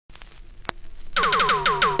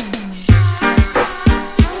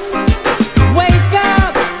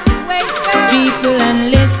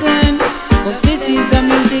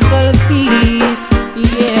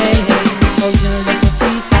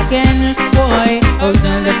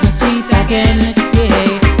original left on street again,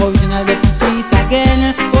 yeah. Original left on street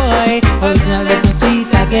again, boy. Original left on street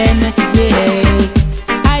again, yeah.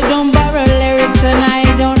 I don't borrow lyrics and I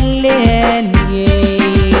don't lend,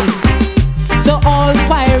 yeah. So all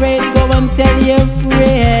pirate, go and tell your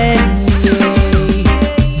friend, yeah,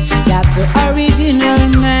 that the original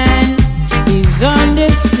man is on the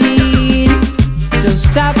scene. So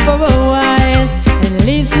stop for a while and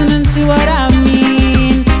listen and see what I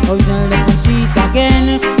mean. Original left on street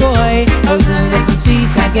again, boy. Original left on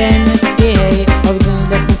street again, yeah. Original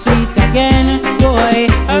left on street again, boy.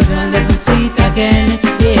 Original left on street again,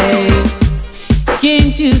 yeah.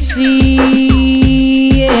 Can't you see,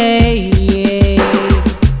 yeah, yeah,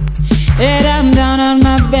 that I'm down on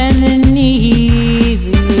my bending knees,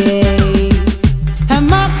 yeah.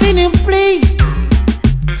 I'm asking you please,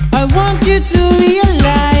 I want you to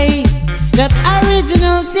realize that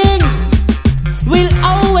original things will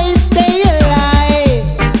always stay alive.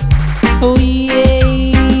 Oh yeah,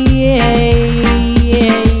 yeah,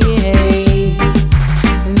 yeah, yeah.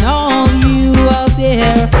 And all you out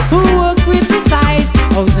there who will criticize,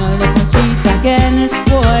 original left on street again,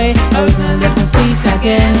 boy. Original left on street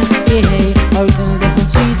again, yeah. Original left on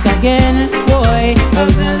street again, boy.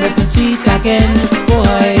 Original left on street again,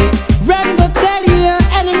 boy. Run, go tell your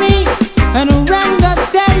enemy, and run, go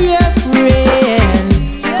tell your friend.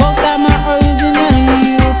 Cause I'm an original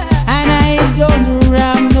youth, and I don't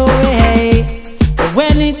run no way.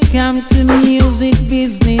 When it comes to music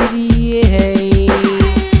business, yeah,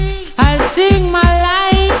 I'll sing my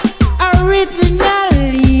life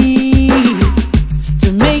originally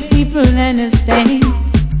to make people understand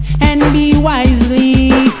and be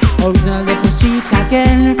wisely. Original left on street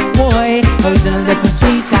again, boy. Original left on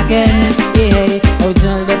street again, yeah.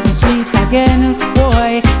 Original left on street again,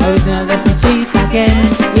 boy. Original left on street again,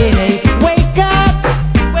 yeah. Wake up,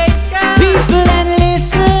 wake up, people, and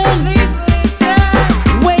listen.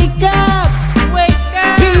 Wake up, wake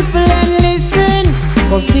up, people, and listen.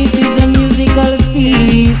 Cause this is a musical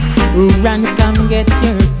feast. Run, come get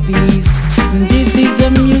your piece. This is a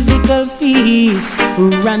musical feast.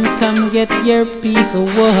 Run, come get your piece. Oh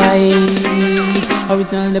boy,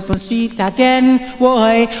 original left on street again,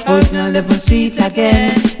 boy. Original left on street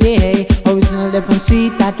again, yeah. Original left on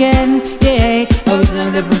street again, yeah. Original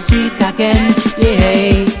left on street again,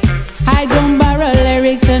 yeah. I don't borrow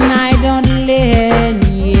lyrics and I don't lend,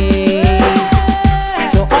 yeah.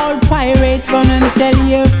 So all pirates run and tell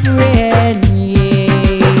your friend, yeah,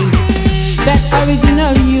 that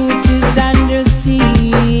original youth is under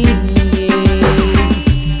scene,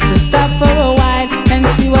 yeah. So stop for a while and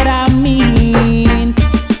see what I mean.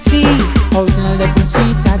 See, original left on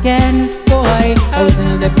street again, boy.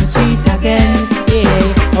 Original left on street again,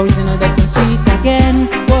 yeah. Original left on street again,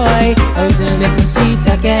 boy. Original left on street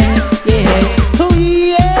again, yeah. Oh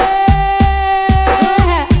yeah,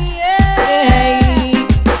 yeah.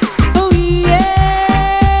 Oh yeah,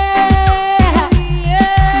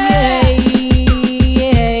 yeah,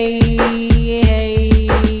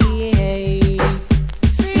 yeah.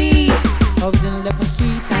 See, original left on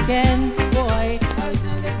street again, boy.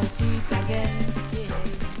 Original left on street again, yeah.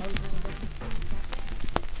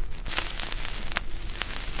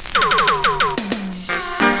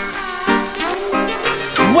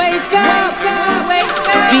 Wake up,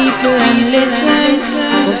 people, and listen,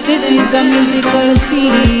 cause this is a musical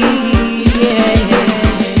piece, yeah.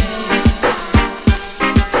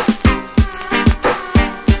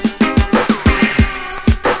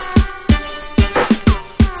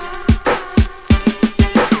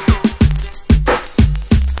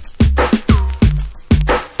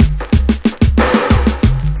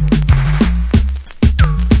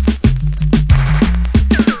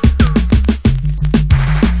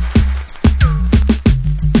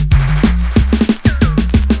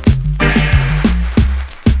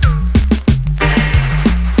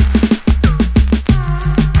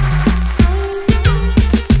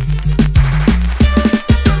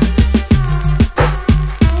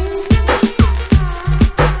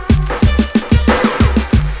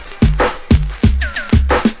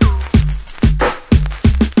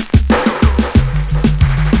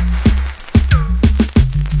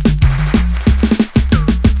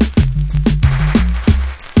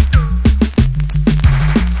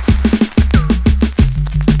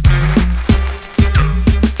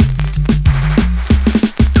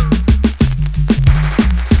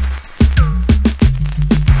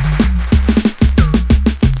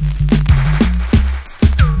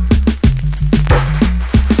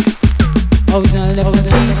 Original left on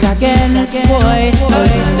street again, boy.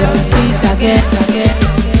 Original left on street again.